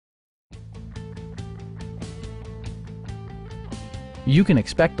You can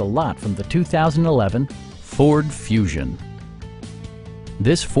expect a lot from the 2011 Ford Fusion.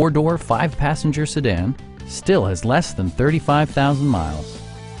 This four-door, five-passenger sedan still has less than 35,000 miles.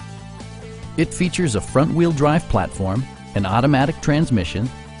 It features a front-wheel drive platform, an automatic transmission,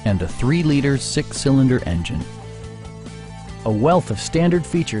 and a 3-liter six-cylinder engine. A wealth of standard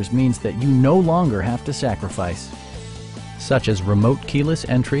features means that you no longer have to sacrifice, such as remote keyless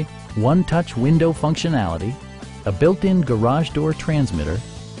entry, one-touch window functionality, a built-in garage door transmitter,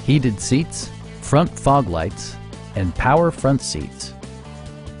 heated seats, front fog lights, and power front seats.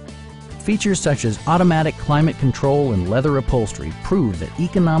 Features such as automatic climate control and leather upholstery prove that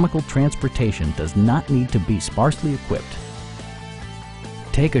economical transportation does not need to be sparsely equipped.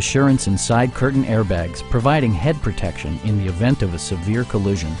 Take assurance in side curtain airbags, providing head protection in the event of a severe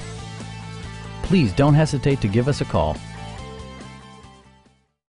collision. Please don't hesitate to give us a call.